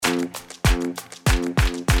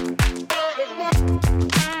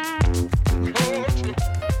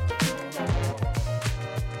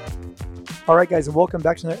All right, guys, and welcome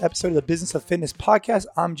back to another episode of the Business of Fitness podcast.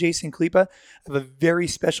 I'm Jason Kleepa. I have a very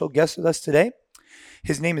special guest with us today.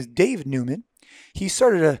 His name is Dave Newman. He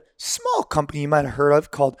started a small company you might have heard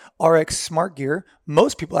of called RX SmartGear.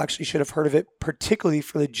 Most people actually should have heard of it, particularly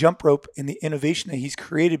for the jump rope and the innovation that he's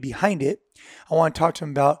created behind it. I want to talk to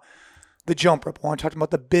him about the jump rope. I want to talk to him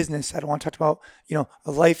about the business. I want to talk about,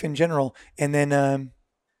 life in general. And then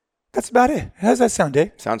that's about it. How does that sound,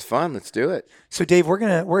 Dave? Sounds fun. Let's do it. So, Dave,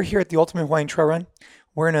 we're here at the Ultimate Hawaiian Trail Run.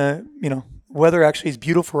 We're in weather actually is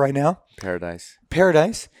beautiful right now. Paradise.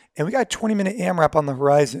 And we got a 20-minute AMRAP on the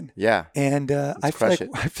horizon. Yeah. And I feel like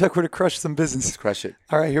we're going to crush some business. Let's crush it.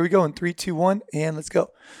 All right, here we go in 3, 2, 1, and let's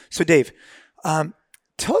go. So, Dave,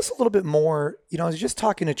 tell us a little bit more. I was just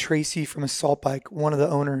talking to Tracy from Assault Bike, one of the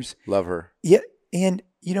owners. Love her. Yeah. And,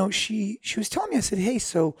 she was telling me, I said, hey,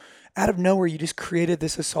 so out of nowhere, you just created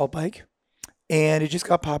this assault bike and it just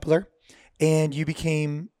got popular and you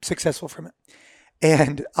became successful from it.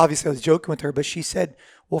 And obviously I was joking with her, but she said,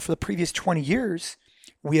 well, for the previous 20 years,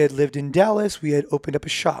 we had lived in Dallas. We had opened up a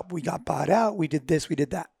shop. We got bought out. We did this, we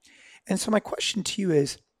did that. And so my question to you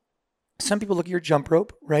is, some people look at your jump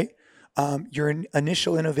rope, right? Your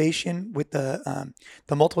initial innovation with the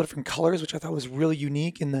multiple different colors, which I thought was really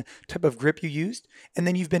unique in the type of grip you used. And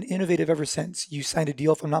then you've been innovative ever since. You signed a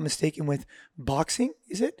deal, if I'm not mistaken, with boxing,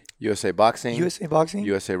 is it? USA Boxing. USA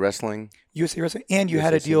Wrestling. And you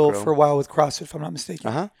had a deal for a while with CrossFit, if I'm not mistaken.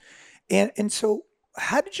 Uh-huh. And so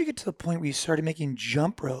how did you get to the point where you started making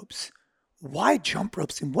jump ropes? Why jump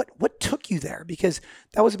ropes? And what took you there? Because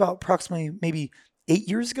that was about approximately maybe 8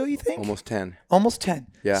 years ago, you think? Almost 10.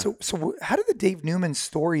 Yeah. So how did the Dave Newman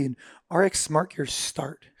story and RX SmartGear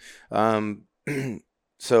start?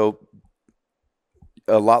 So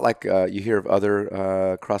a lot like you hear of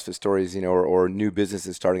other CrossFit stories, or new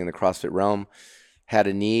businesses starting in the CrossFit realm, had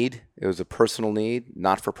a need. It was a personal need,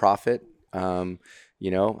 not for profit.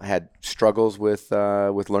 Had struggles with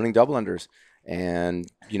learning double unders. And,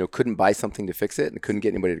 couldn't buy something to fix it and couldn't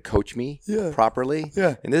get anybody to coach me properly.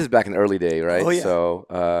 Yeah. And this is back in the early day, right? Oh, yeah.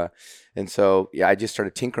 So, I just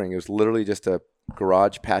started tinkering. It was literally just a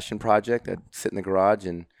garage passion project. I'd sit in the garage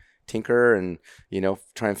and tinker and,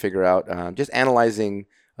 try and figure out, just analyzing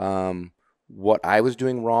what I was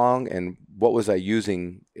doing wrong and what was I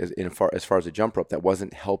using as far as a jump rope that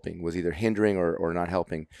wasn't helping, was either hindering or not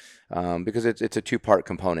helping, because it's a two-part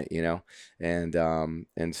component,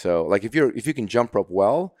 and so like if you can jump rope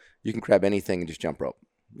well, you can grab anything and just jump rope.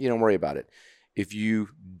 You don't worry about it. If you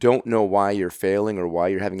don't know why you're failing or why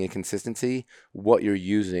you're having inconsistency, what you're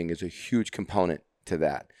using is a huge component to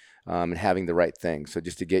that. And having the right thing. So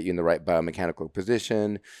just to get you in the right biomechanical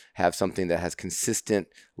position, have something that has consistent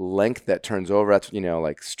length that turns over. That's,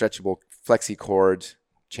 like stretchable flexi cords,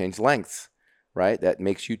 change lengths, right? That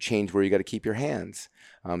makes you change where you got to keep your hands.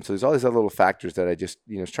 So there's all these other little factors that I just,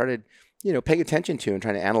 started, paying attention to and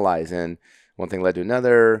trying to analyze. And one thing led to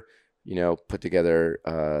another, put together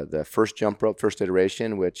the first jump rope, first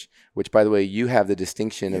iteration, which by the way, you have the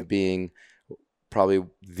distinction of being probably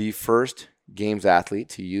the first Games athlete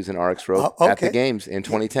to use an RX rope at the Games in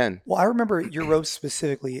 2010. Well, I remember your ropes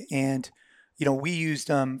specifically, and we used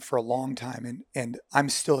them for a long time, and I'm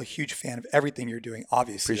still a huge fan of everything you're doing.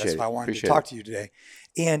 Obviously, that's why I wanted to talk to you today.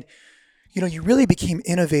 And you really became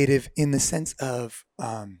innovative in the sense of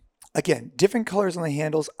again, different colors on the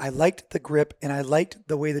handles. I liked the grip, and I liked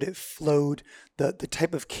the way that it flowed, the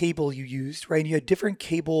type of cable you used, right? You had different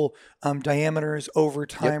cable diameters over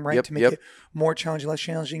time, right? To make it more challenging, less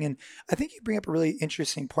challenging. And I think you bring up a really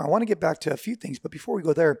interesting point. I want to get back to a few things, but before we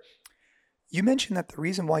go there, you mentioned that the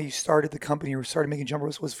reason why you started the company or started making jump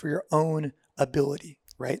ropes was for your own ability,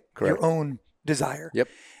 right? Correct. Your own desire. Yep.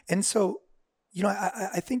 And so,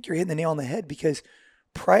 I think you're hitting the nail on the head, because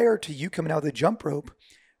prior to you coming out with the jump rope,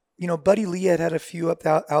 Buddy Lee had a few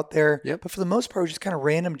out there, but for the most part, it was just kind of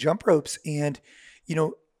random jump ropes. And,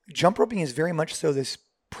 jump roping is very much so this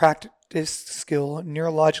practice skill,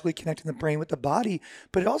 neurologically connecting the brain with the body,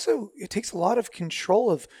 but it takes a lot of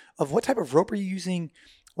control of what type of rope are you using,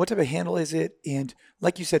 what type of handle is it? And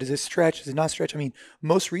like you said, is it stretch? Is it not stretch? I mean,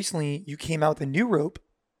 most recently you came out with a new rope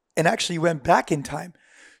and actually went back in time.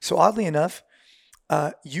 So oddly enough,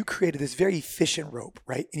 you created this very efficient rope,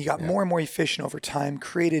 right? And you got more and more efficient over time,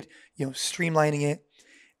 created, streamlining it.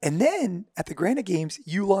 And then at the Granite Games,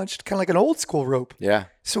 you launched kind of like an old school rope. Yeah.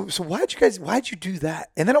 So why'd you do that?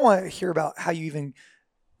 And then I want to hear about how you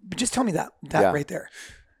just tell me that right there.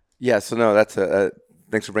 Yeah. So no, that's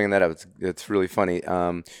thanks for bringing that up. It's really funny.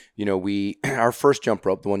 Our first jump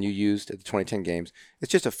rope, the one you used at the 2010 Games,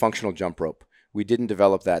 it's just a functional jump rope. We didn't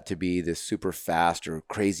develop that to be this super fast or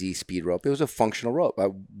crazy speed rope. It was a functional rope.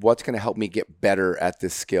 What's going to help me get better at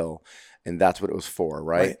this skill? and that's what it was for,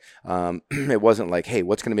 right? It wasn't like, hey,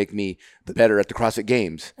 what's going to make me better at the CrossFit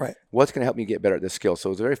Games? Right. What's going to help me get better at this skill? So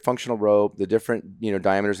it was a very functional rope. The different,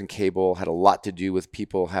 diameters and cable had a lot to do with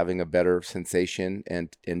people having a better sensation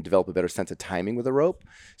and develop a better sense of timing with a rope.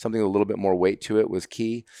 Something with a little bit more weight to it was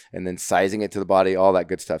key, and then sizing it to the body, all that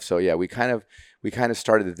good stuff. So yeah, we kind of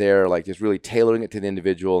started there, like just really tailoring it to the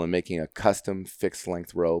individual and making a custom fixed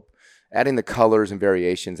length rope. Adding the colors and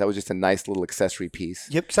variations, that was just a nice little accessory piece.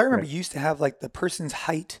 Yep, because I remember you used to have like the person's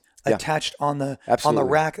height attached on the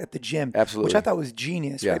Absolutely. rack at the gym, Absolutely. which I thought was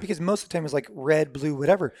genius, right? Because most of the time it was like red, blue,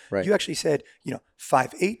 whatever. Right. You actually said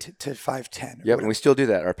 5'8" to 5'10". Yep, and we still do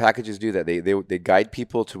that. Our packages do that. They guide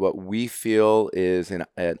people to what we feel is an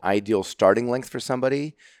ideal starting length for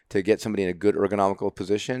somebody to get somebody in a good ergonomical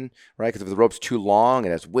position, right? Because if the rope's too long, it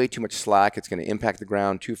has way too much slack, it's going to impact the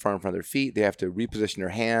ground too far in front of their feet. They have to reposition their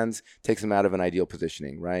hands, takes them out of an ideal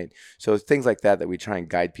positioning, right? So it's things like that we try and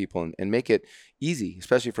guide people and make it easy,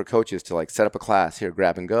 especially for coaches to like set up a class here,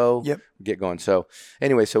 grab and go, get going. So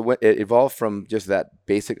anyway, so it evolved from just that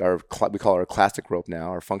basic, we call our classic rope now,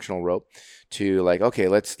 our functional rope, to like, okay,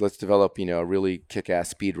 let's develop, a really kick-ass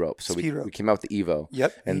speed rope. So we came out with the Evo.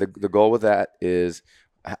 Yep. And the goal with that is,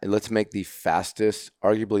 let's make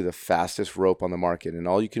arguably the fastest rope on the market. And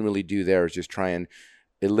all you can really do there is just try and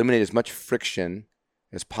eliminate as much friction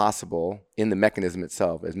as possible in the mechanism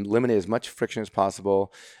itself, eliminate as much friction as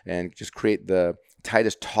possible, and just create the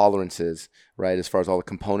tightest tolerances, right, as far as all the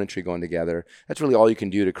componentry going together. That's really all you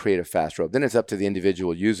can do to create a fast rope. Then it's up to the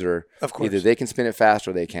individual user. Of course. Either they can spin it fast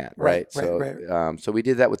or they can't, right? Right. So we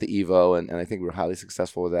did that with the Evo, and I think we were highly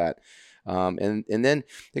successful with that. And then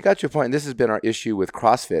it got to a point, and this has been our issue with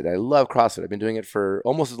CrossFit. I love CrossFit. I've been doing it for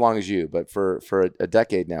almost as long as you, but for a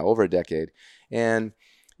decade now, over a decade. And,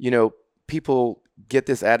 people get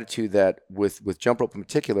this attitude that with jump rope in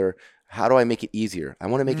particular, how do I make it easier? I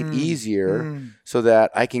want to make it easier so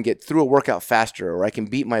that I can get through a workout faster, or I can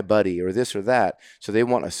beat my buddy, or this or that. So they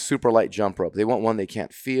want a super light jump rope. They want one they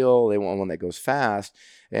can't feel. They want one that goes fast.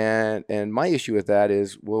 And my issue with that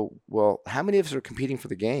is, well, how many of us are competing for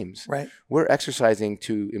the games? Right. We're exercising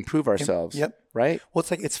to improve ourselves. Yep. Right. Well,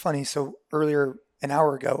 it's funny. So earlier, an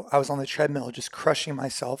hour ago, I was on the treadmill just crushing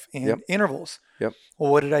myself in intervals. Yep.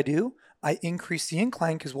 Well, what did I do? I increased the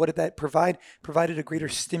incline because what did that provide? Provided a greater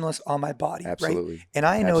stimulus on my body. Absolutely. Right? And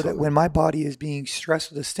I know that when my body is being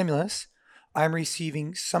stressed with a stimulus, I'm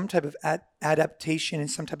receiving some type of adaptation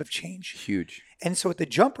and some type of change. Huge. And so with the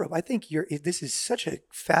jump rope, I think this is such a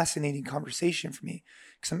fascinating conversation for me,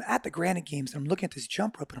 because I'm at the Granite Games and I'm looking at this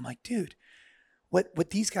jump rope and I'm like, dude,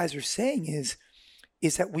 what these guys are saying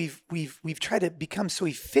is that we've tried to become so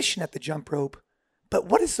efficient at the jump rope, but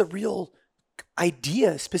what is the real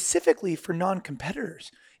idea specifically for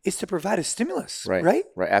non-competitors is to provide a stimulus, right?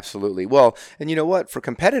 Right, absolutely. Well, and you know what? For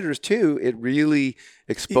competitors too, it really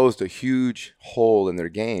exposed a huge hole in their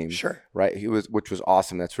game. Sure. Right, which was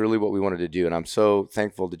awesome. That's really what we wanted to do, and I'm so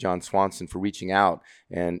thankful to John Swanson for reaching out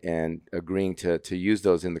and agreeing to use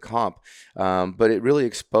those in the comp. But it really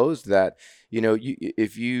exposed that,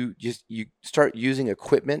 if you start using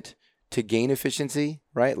equipment to gain efficiency,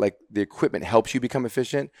 right? Like the equipment helps you become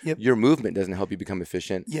efficient. Yep. Your movement doesn't help you become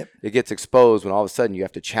efficient. Yep. It gets exposed when all of a sudden you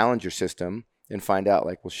have to challenge your system and find out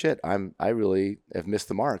like, well, shit, I really have missed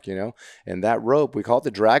the mark, And that rope, we call it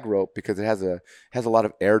the drag rope because it has a lot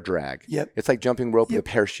of air drag. Yep. It's like jumping rope with a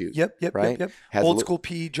parachute. Yep. Right. Yep. Old school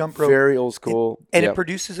PE jump rope. Very old school. And it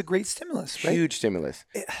produces a great stimulus, right? Huge stimulus.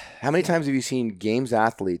 How many times have you seen games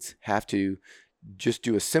athletes have to just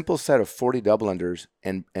do a simple set of 40 double unders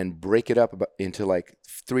and break it up into like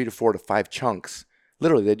 3 to 4 to 5 chunks?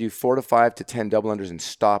 Literally, they do 4 to 5 to 10 double unders and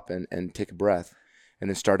stop and take a breath and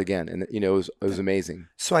then start again. And it was amazing.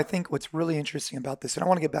 So I think what's really interesting about this, and I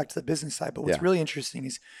want to get back to the business side, but what's really interesting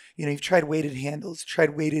is, you've tried weighted handles,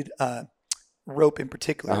 tried weighted rope in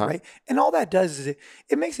particular, right? And all that does is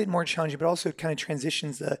it makes it more challenging, but also it kind of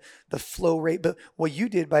transitions the flow rate. But what you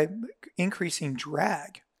did by increasing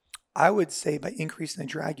drag, I would say by increasing the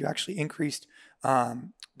drag, you actually increased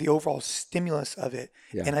the overall stimulus of it.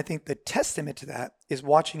 Yeah. And I think the testament to that is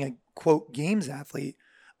watching a quote games athlete,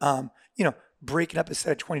 breaking up a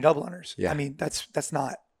set of 20 double unders. Yeah. I mean, that's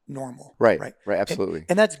not normal. Right. Absolutely.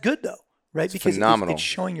 And that's good though, right? It's because phenomenal. It's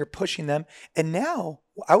showing you're pushing them. And now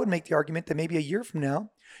I would make the argument that maybe a year from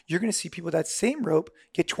now, you're going to see people with that same rope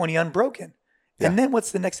get 20 unbroken. Yeah. And then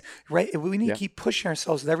what's the next, right? We need to keep pushing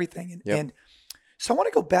ourselves with everything. And so I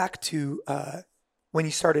want to go back to when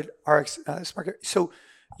you started RX SmartGear. So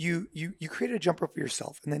you created a jump rope for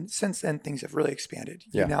yourself, and then since then things have really expanded.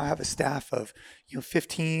 You now have a staff of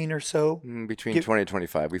 15 or so. Between 20 and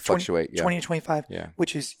 25, we fluctuate. 20 and 25. Yeah.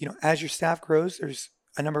 Which is as your staff grows, there's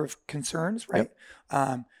a number of concerns, right?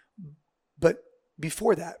 Yep. But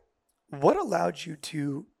before that, what allowed you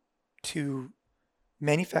to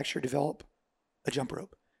manufacture, develop a jump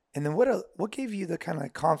rope? And then what gave you the kind of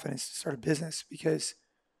like confidence to start a business? Because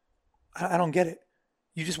I don't get it.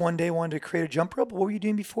 You just one day wanted to create a jump rope. What were you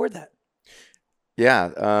doing before that? Yeah.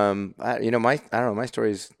 I don't know. My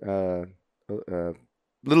story is a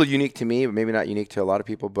little unique to me, but maybe not unique to a lot of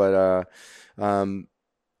people. But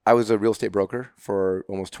I was a real estate broker for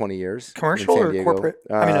almost 20 years. Commercial in San or Diego. corporate?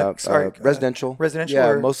 Residential. Residential. Yeah,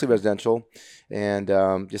 Or mostly residential, and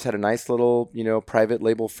just had a nice little, private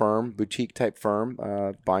label firm, boutique type firm,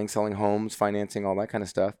 buying, selling homes, financing, all that kind of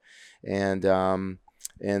stuff, and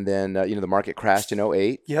then the market crashed in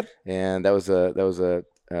 '08. Yep. And that was a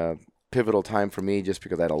pivotal time for me, just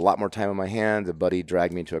because I had a lot more time on my hands. A buddy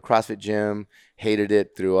dragged me into a CrossFit gym, hated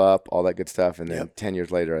it, threw up, all that good stuff. And then 10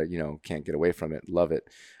 years later, I can't get away from it. Love it.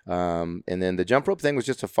 And then the jump rope thing was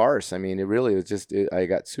just a farce. I mean, it really was just, I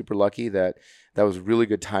got super lucky that was really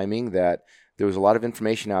good timing, that there was a lot of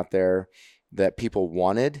information out there that people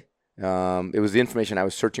wanted. It was the information I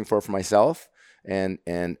was searching for myself. And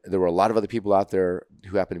there were a lot of other people out there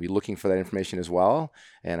who happened to be looking for that information as well.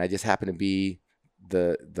 And I just happened to be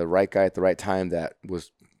the right guy at the right time that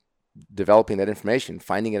was developing that information,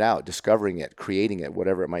 finding it out, discovering it, creating it,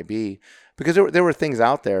 whatever it might be. Because there were things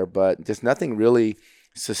out there, but just nothing really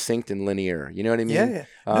succinct and linear. You know what I mean? Yeah.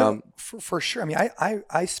 No, for sure. I mean,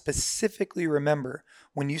 I specifically remember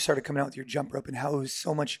when you started coming out with your jump rope and how it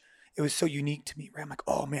was so unique to me, right? I'm like,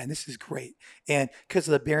 oh man, this is great. And because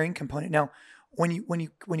of the bearing component. Now, when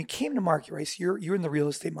you came to market, right? So you're in the real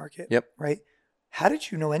estate market. Yep. Right? How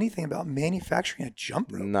did you know anything about manufacturing a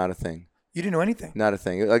jump rope? Not a thing. You didn't know anything? Not a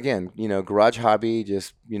thing. Again, garage hobby,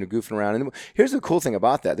 just, goofing around. And here's the cool thing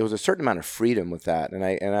about that. There was a certain amount of freedom with that.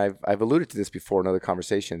 And I've alluded to this before in other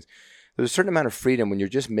conversations. There's a certain amount of freedom when you're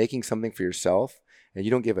just making something for yourself and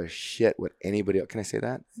you don't give a shit what anybody else. Can I say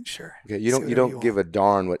that? Sure. Okay. You don't give a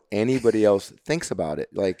darn what anybody else thinks about it.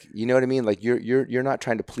 Like, you know what I mean? Like you're not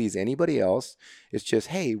trying to please anybody else. It's just,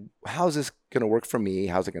 hey, how's this going to work for me?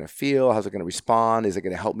 How's it going to feel? How's it going to respond? Is it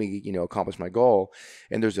going to help me, accomplish my goal?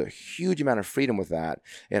 And there's a huge amount of freedom with that.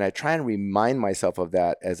 And I try and remind myself of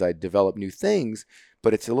that as I develop new things.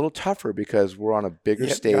 But it's a little tougher because we're on a bigger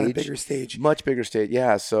stage. On a bigger stage. Much bigger stage.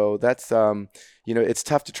 Yeah. So that's, it's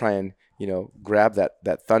tough to try and, grab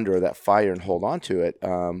that thunder or that fire and hold on to it,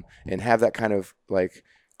 and have that kind of like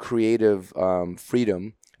creative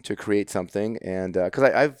freedom to create something. And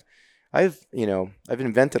because I've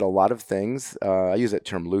invented a lot of things. I use that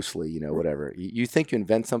term loosely, whatever. You think you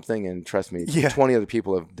invent something, and trust me, 20 other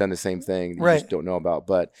people have done the same thing that you just don't know about.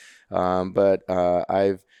 But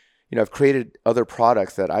I've created other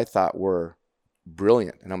products that I thought were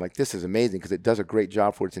brilliant. And I'm like, this is amazing because it does a great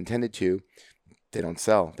job for what it's intended to. They don't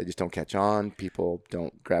sell. They just don't catch on. People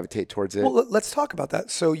don't gravitate towards it. Well, let's talk about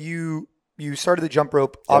that. So you started the jump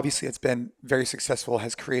rope. Yep. Obviously, it's been very successful,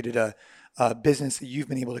 has created a business that you've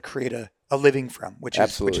been able to create a living from, which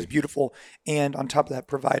is beautiful. And on top of that,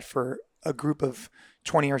 provide for a group of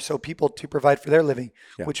 20 or so people to provide for their living,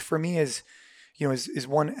 which for me is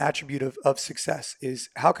one attribute of success, is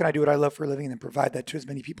how can I do what I love for a living and then provide that to as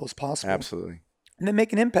many people as possible. Absolutely. And then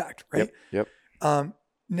make an impact, right? Yep.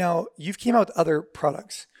 Now, you've came out with other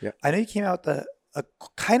products. Yep. I know you came out with a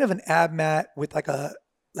kind of an ab mat with like a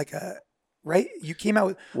right? You came out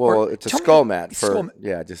with... Well, it's a skull mat. Skull mat.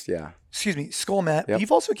 Yep.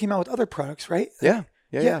 You've also came out with other products, right? Yeah.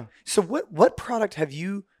 So what product have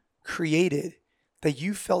you created that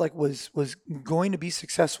you felt like was going to be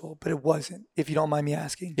successful, but it wasn't, if you don't mind me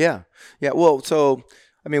asking? Yeah. Well, so...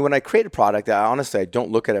 I mean, when I create a product, I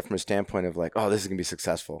don't look at it from a standpoint of like, oh, this is going to be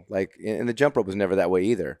successful. Like, and the jump rope was never that way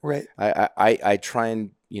either. Right. I try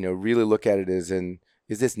and, really look at it as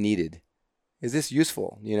is this needed? Is this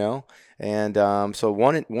useful? And so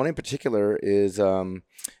one in particular is a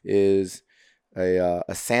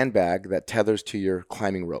sandbag that tethers to your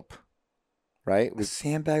climbing rope. Right? A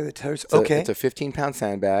sandbag that tethers. It's a 15-pound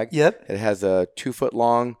sandbag. Yep. It has a 2-foot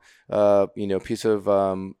long, piece of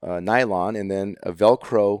nylon, and then a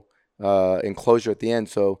Velcro enclosure at the end.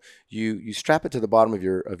 So you strap it to the bottom of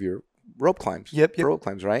your rope climbs. Yep. Rope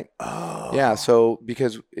climbs, right? Oh. Yeah. So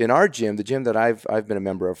because in our gym, the gym that I've been a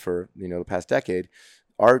member of for the past decade,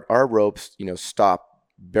 our ropes stop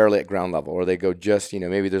barely at ground level, or they go just,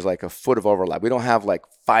 maybe there's like a foot of overlap. We don't have like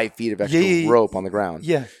 5 feet of extra rope on the ground.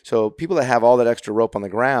 Yeah. So people that have all that extra rope on the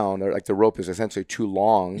ground, or like the rope is essentially too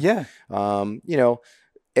long. Yeah. When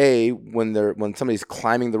somebody's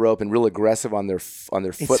climbing the rope and real aggressive on their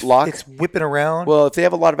foot lock, it's whipping around. Well, if they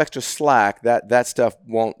have a lot of extra slack, that stuff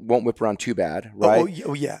won't whip around too bad, right?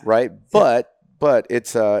 Oh yeah. Right. But but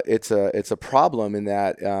it's a problem in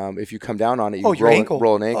that if you come down on it, you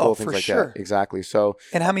roll an ankle, things like that. Exactly. So.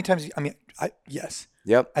 And how many times? Yes.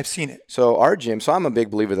 Yep. I've seen it. So our gym, so I'm a big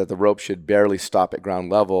believer that the rope should barely stop at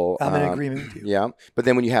ground level. I'm in agreement with you. Yeah. But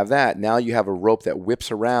then when you have that, now you have a rope that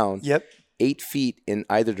whips around. Yep. 8 feet in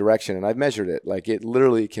either direction, and I've measured it. Like it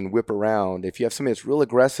literally can whip around. If you have somebody that's real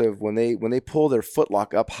aggressive, when they pull their foot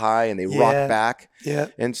lock up high and they rock back. Yeah.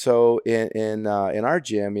 And so in our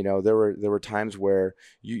gym, there were times where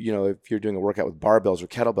if you're doing a workout with barbells or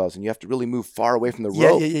kettlebells and you have to really move far away from the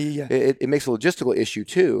rope. Yeah. It makes a logistical issue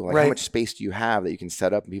too. Like how much space do you have that you can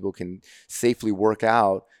set up and people can safely work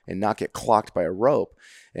out and not get clocked by a rope.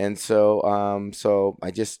 And so I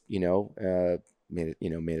just we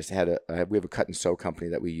have a cut and sew company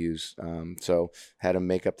that we use. So had them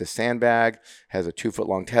make up the sandbag, has a 2 foot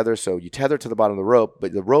long tether. So you tether to the bottom of the rope,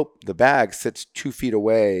 but the bag sits 2 feet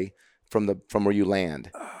away from where you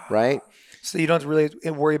land, right? So you don't have to really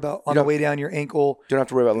worry about on the way down your ankle. Don't have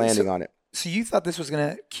to worry about landing on it. So you thought this was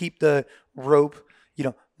going to keep the rope,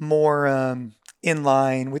 more in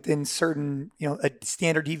line within certain, a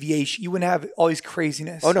standard deviation. You wouldn't have all these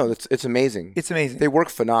craziness. Oh no, it's amazing. It's amazing. They work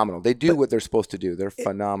phenomenal. They do what they're supposed to do. They're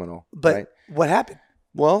phenomenal. But right? What happened?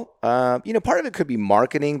 Well, part of it could be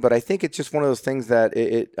marketing, but I think it's just one of those things that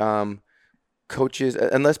coaches,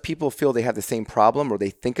 unless people feel they have the same problem or they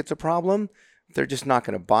think it's a problem, they're just not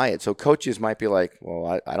going to buy it. So coaches might be like,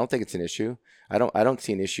 well, I don't think it's an issue. I don't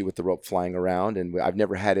see an issue with the rope flying around, and I've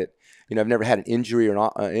never had it. I've never had an injury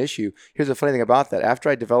or an issue. Here's the funny thing about that. After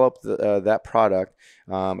I developed that product,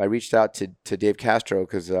 I reached out to Dave Castro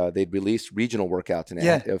because they'd released regional workouts. And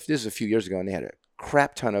this is a few years ago, and they had a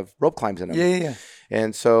crap ton of rope climbs in them. Yeah.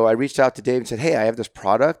 And so I reached out to Dave and said, hey, I have this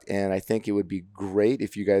product, and I think it would be great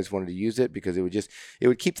if you guys wanted to use it because it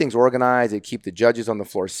would keep things organized. It'd keep the judges on the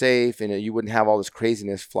floor safe, and you wouldn't have all this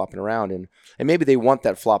craziness flopping around. And maybe they want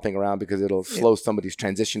that flopping around because it'll slow somebody's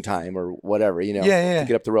transition time or whatever, to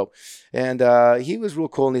get up the rope. And he was real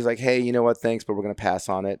cool, and he's like, hey, you know what, thanks, but we're going to pass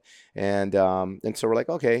on it. And so we're like,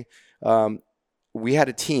 okay. We had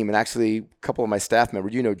a team, and actually a couple of my staff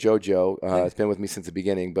members, JoJo, has been with me since the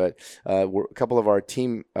beginning, but a couple of our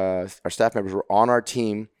team, our staff members were on our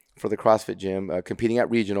team for the CrossFit gym, competing at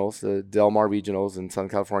regionals, the Del Mar regionals in Southern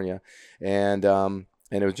California. And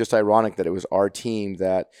it was just ironic that it was our team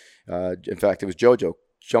that, in fact, it was JoJo,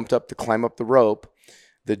 jumped up to climb up the rope.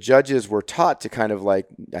 The judges were taught to kind of like,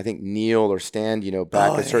 I think, kneel or stand,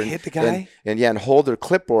 back a certain, hit the guy and hold their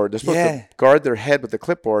clipboard. They're supposed to guard their head with the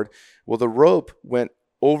clipboard. Well, the rope went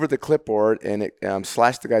over the clipboard and it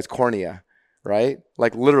slashed the guy's cornea, right?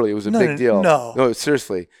 Like literally, it was a big deal. No,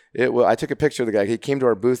 seriously. I took a picture of the guy. He came to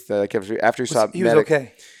our booth after he saw medic. He was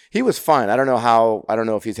okay. He was fine. I don't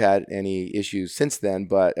know if he's had any issues since then,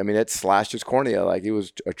 but I mean, it slashed his cornea. Like it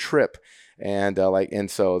was a trip. And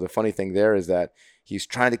so the funny thing there is that he's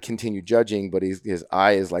trying to continue judging, but his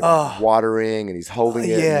eye is like watering and he's holding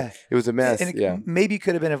it. Yeah. It was a mess. And it maybe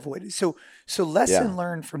could have been avoided. So lesson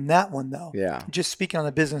learned from that one though. Yeah. Just speaking on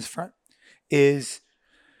the business front is,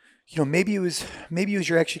 maybe it was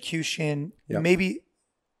your execution. Yep. Maybe,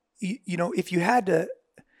 if you had to,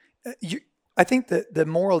 I think the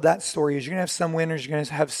moral of that story is you're going to have some winners, you're going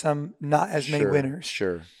to have some not as many winners.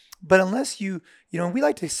 Sure. But unless we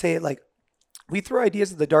like to say it like, we throw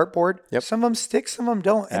ideas at the dartboard. Yep. Some of them stick, some of them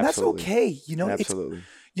don't. And that's okay. Absolutely.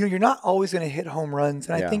 You're not always going to hit home runs.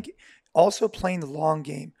 And I think also playing the long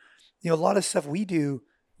game, a lot of stuff we do,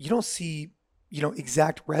 you don't see,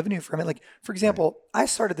 exact revenue from it. Like, for example, I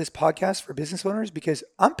started this podcast for business owners because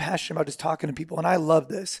I'm passionate about just talking to people and I love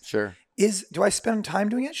this. Sure. Do I spend time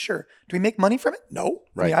doing it? Sure. Do we make money from it? No.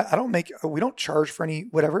 Right. I mean, we don't charge for any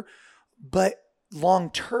whatever, but long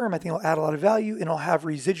term, I think it'll add a lot of value and it'll have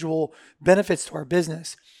residual benefits to our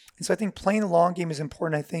business. And so I think playing the long game is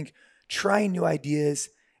important. I think trying new ideas,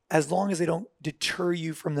 as long as they don't deter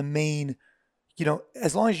you from the main,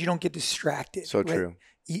 as long as you don't get distracted. So right? true.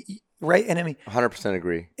 Right. And I mean, 100%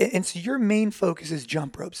 agree. And so your main focus is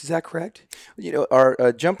jump ropes. Is that correct?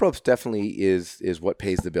 Our jump ropes definitely is what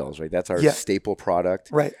pays the bills, right? That's our staple product.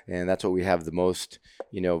 Right. And that's what we have the most,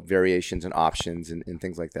 variations and options and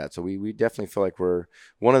things like that. So we definitely feel like we're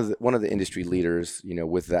one of the industry leaders,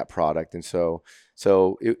 with that product. And so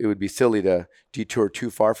it would be silly to detour too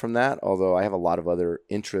far from that. Although I have a lot of other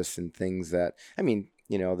interests and things that,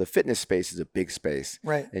 the fitness space is a big space.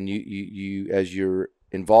 Right. And you as you're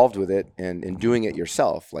involved with it and doing it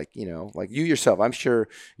yourself, like you yourself, I'm sure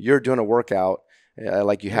you're doing a workout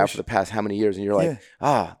like you have for the past how many years, and you're like,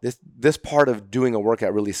 this part of doing a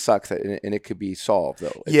workout really sucks, and it could be solved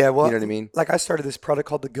though. Yeah, well, you know what I mean? Like I started this product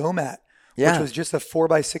called the Go Mat, which was just a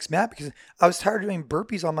 4x6 mat because I was tired of doing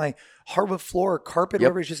burpees on my hardwood floor or carpet,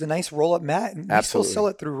 whatever. It's just a nice roll up mat. And we still sell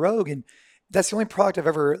it through Rogue. And that's the only product I've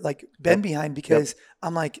ever like been behind because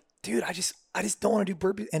I'm like, dude, I just don't want to do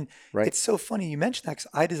burpees. And it's so funny you mentioned that because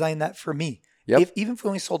I designed that for me. Even if we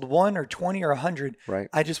only sold 1 or 20 or 100,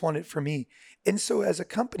 I just wanted it for me. And so as a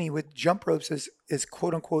company with jump ropes as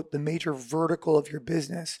quote unquote the major vertical of your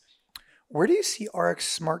business, where do you see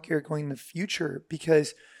RX SmartGear going in the future?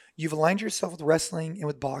 Because you've aligned yourself with wrestling and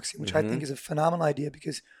with boxing, which I think is a phenomenal idea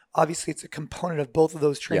because obviously it's a component of both of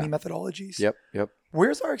those training methodologies.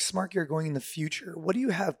 Where's RX SmartGear going in the future? What do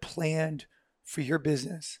you have planned for your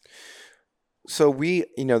business? So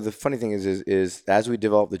the funny thing is as we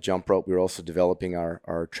develop the jump rope, we're also developing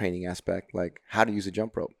our training aspect, like how to use a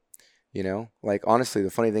jump rope. Like honestly,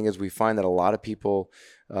 the funny thing is we find that a lot of people,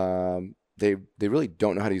 they really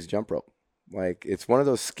don't know how to use a jump rope. Like it's one of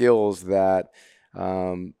those skills that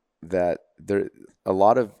there a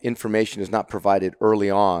lot of information is not provided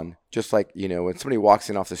early on. Just like, when somebody walks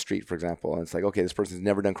in off the street, for example, and it's like, okay, this person's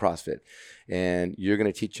never done CrossFit and you're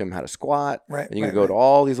going to teach them how to squat and you're going to go to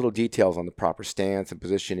all these little details on the proper stance and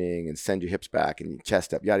positioning and send your hips back and your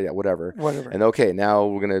chest up, yada, yada, whatever. And okay, now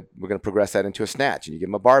we're going to progress that into a snatch and you give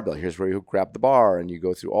them a barbell. Here's where you grab the bar and you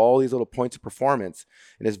go through all these little points of performance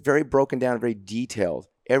and it's very broken down, very detailed,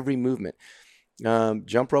 every movement.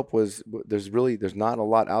 Jump rope there's not a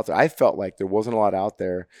lot out there. I felt like there wasn't a lot out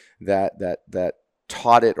there that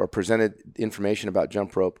taught it or presented information about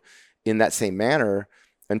jump rope in that same manner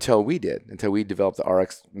until we developed the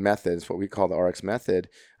RX method. It's what we call the RX method.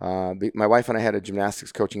 My wife and I had a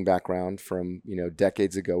gymnastics coaching background from,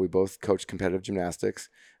 decades ago. We both coached competitive gymnastics,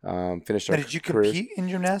 finished our careers. Did you compete in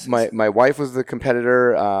gymnastics? My wife was the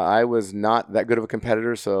competitor. I was not that good of a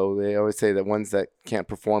competitor. So they always say that ones that can't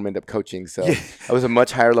perform end up coaching. So I was a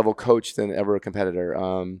much higher level coach than ever a competitor.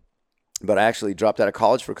 But I actually dropped out of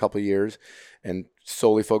college for a couple of years and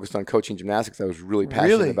solely focused on coaching gymnastics. I was really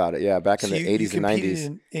passionate about it. Yeah, back in the 80s and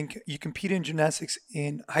 90s. You competed in gymnastics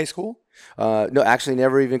in high school? No, actually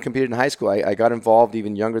never even competed in high school. I got involved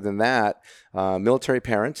even younger than that. Military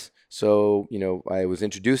parents. So, I was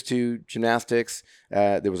introduced to gymnastics.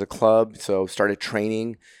 There was a club, so started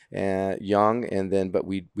training young, but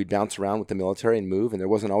we'd bounce around with the military and move, and there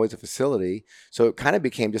wasn't always a facility. So it kind of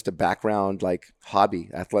became just a background, like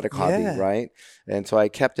athletic hobby, right? And so I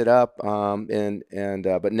kept it up,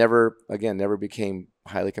 but never became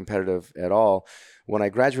highly competitive at all. When I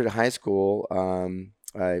graduated high school,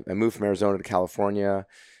 I moved from Arizona to California.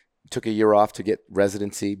 Took a year off to get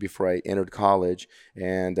residency before I entered college.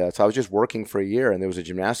 And so I was just working for a year and there was a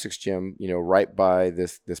gymnastics gym, right by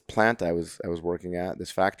this plant I was working at,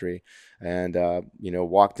 this factory. And,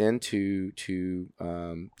 walked in to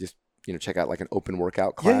just, check out like an open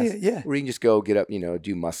workout class where you can just go get up,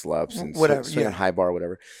 do muscle ups and swing on high bar,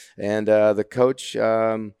 whatever. And the coach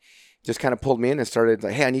just kind of pulled me in and started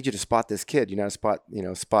like, hey, I need you to spot this kid. You know how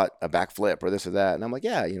to spot a backflip or this or that. And I'm like,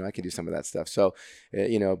 yeah, I can do some of that stuff. So,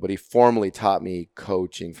 but he formally taught me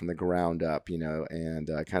coaching from the ground up, and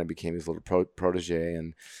I kind of became his little protege.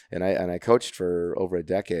 And I coached for over a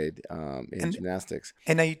decade in gymnastics.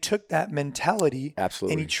 And now you took that mentality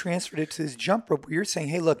absolutely, and you transferred it to this jump rope where you're saying,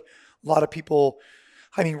 hey, look, a lot of people,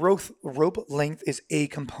 rope length is a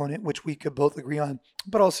component, which we could both agree on,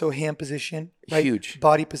 but also hand position, right? Huge.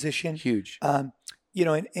 Body position. Huge. And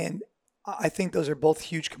I think those are both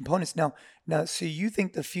huge components. Now, so you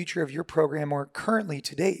think the future of your program or currently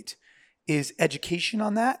to date is education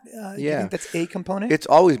on that? Do you think that's a component? It's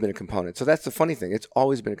always been a component. So that's the funny thing. It's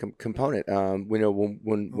always been a component.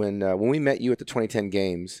 When we met you at the 2010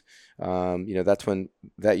 games, that's when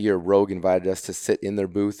that year Rogue invited us to sit in their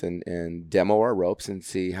booth and demo our ropes and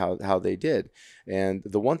see how they did. And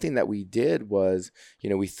the one thing that we did was,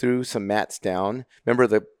 we threw some mats down. Remember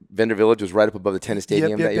the Vendor Village was right up above the tennis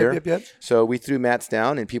stadium that year? Yep. So we threw mats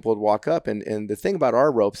down and people would walk up. And the thing about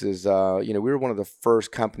our ropes is, we were one of the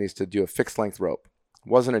first companies to do a fixed length rope.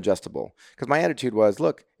 It wasn't adjustable. Because my attitude was,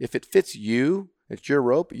 look, if it fits you, it's your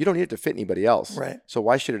rope. You don't need it to fit anybody else. Right. So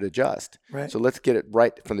why should it adjust? Right. So let's get it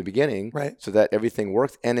right from the beginning, right, so that everything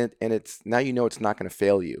works. And it's now it's not going to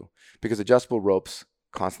fail you because adjustable ropes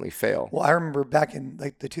constantly fail. Well, I remember back in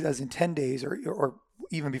like the 2010 days or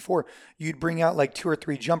even before, you'd bring out like 2 or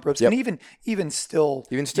 3 jump ropes, and even still,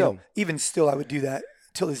 I would do that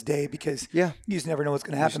till this day because you just never know what's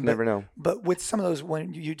going to happen. Never know. But with some of those,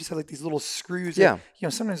 when you just have like these little screws,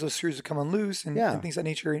 sometimes those screws would come unloose and things of that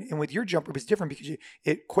nature. And with your jump rope, it's different because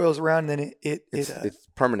it coils around and then it's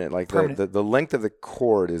permanent. Like permanent. The length of the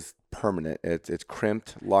cord is permanent. It's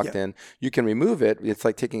crimped, locked in. You can remove it. It's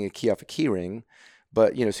like taking a key off a key ring.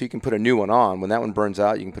 But, so you can put a new one on. When that one burns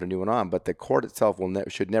out, you can put a new one on. But the cord itself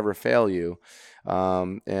should never fail you.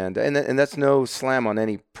 And that's no slam on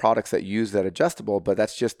any products that use that adjustable, but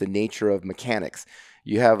that's just the nature of mechanics.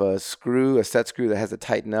 You have a set screw that has to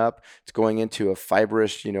tighten up. It's going into a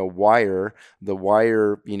fibrous, wire. The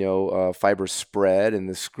wire, fibers spread and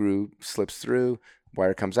the screw slips through.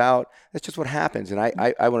 Wire comes out. That's just what happens. And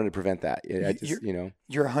I wanted to prevent that.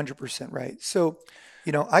 You're 100% right. So,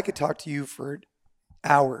 I could talk to you for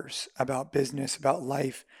hours about business, about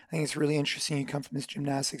life. I think it's really interesting. You come from this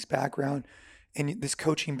gymnastics background and this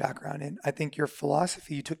coaching background. And I think your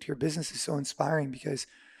philosophy you took to your business is so inspiring because,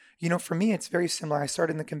 for me, it's very similar. I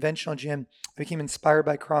started in the conventional gym. I became inspired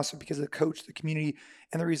by CrossFit because of the coach, the community,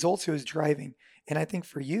 and the results it was driving. And I think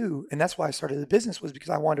for you, and that's why I started the business, was because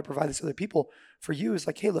I wanted to provide this to other people. For you, it's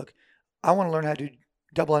like, hey, look, I want to learn how to do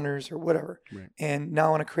double unders or whatever. Right. And now I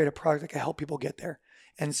want to create a product that can help people get there.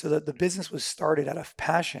 And so the business was started out of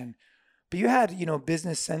passion, but you had,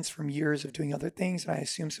 business sense from years of doing other things. And I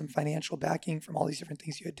assume some financial backing from all these different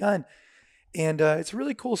things you had done. And it's a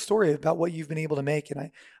really cool story about what you've been able to make.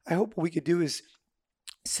 And I hope what we could do is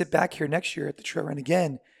sit back here next year at the trail run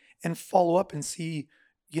again and follow up and see,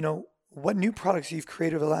 what new products you've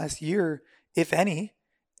created over the last year, if any,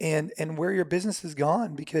 and where your business has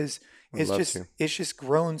gone, because it's just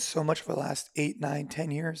grown so much for the last 8, 9,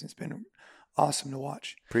 10 years. It's been awesome to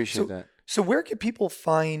watch. Appreciate that. So where can people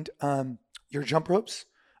find your jump ropes?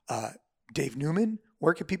 Dave Newman,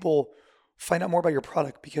 where can people find out more about your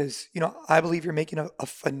product? Because, I believe you're making a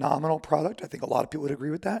phenomenal product. I think a lot of people would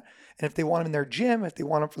agree with that. And if they want them in their gym, if they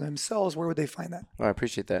want them for themselves, where would they find that? I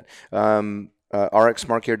appreciate that.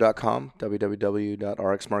 RxSmartGear.com,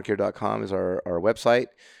 www.rxsmartgear.com is our website.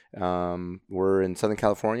 We're in Southern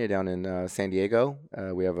California, down in San Diego.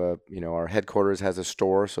 We have our headquarters has a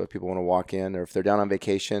store, so if people want to walk in, or if they're down on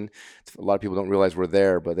vacation, a lot of people don't realize we're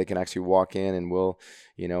there, but they can actually walk in and we'll,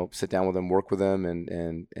 sit down with them, work with them,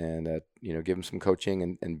 and give them some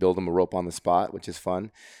coaching and build them a rope on the spot, which is fun.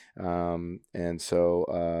 We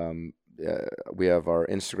have our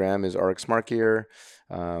Instagram is RxSmartGear.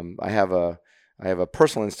 I have a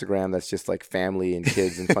personal Instagram that's just like family and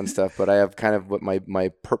kids and fun stuff, but I have kind of what my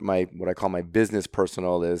what I call my business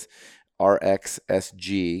personal is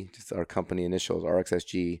RxSG, just our company initials,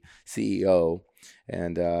 RxSG CEO.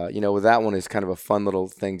 And, with that one is kind of a fun little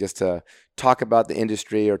thing just to talk about the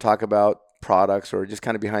industry or talk about products or just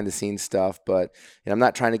kind of behind the scenes stuff. But I'm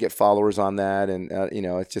not trying to get followers on that. And,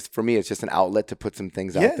 it's just, for me, it's just an outlet to put some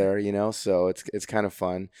things out there, so it's kind of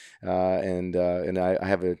fun. And I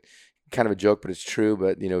have a kind of a joke, but it's true.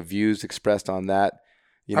 But, views expressed on that,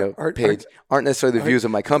 page aren't necessarily the views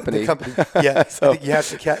of my company. The company. Yeah. So. I think you have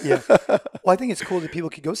to yeah. Well, I think it's cool that people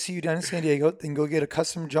could go see you down in San Diego, then go get a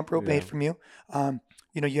custom jump rope made from you.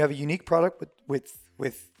 You have a unique product with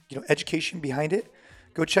education behind it.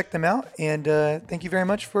 Go check them out. And thank you very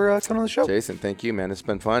much for coming on the show. Jason, thank you, man. It's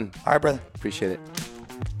been fun. All right, brother. Appreciate it.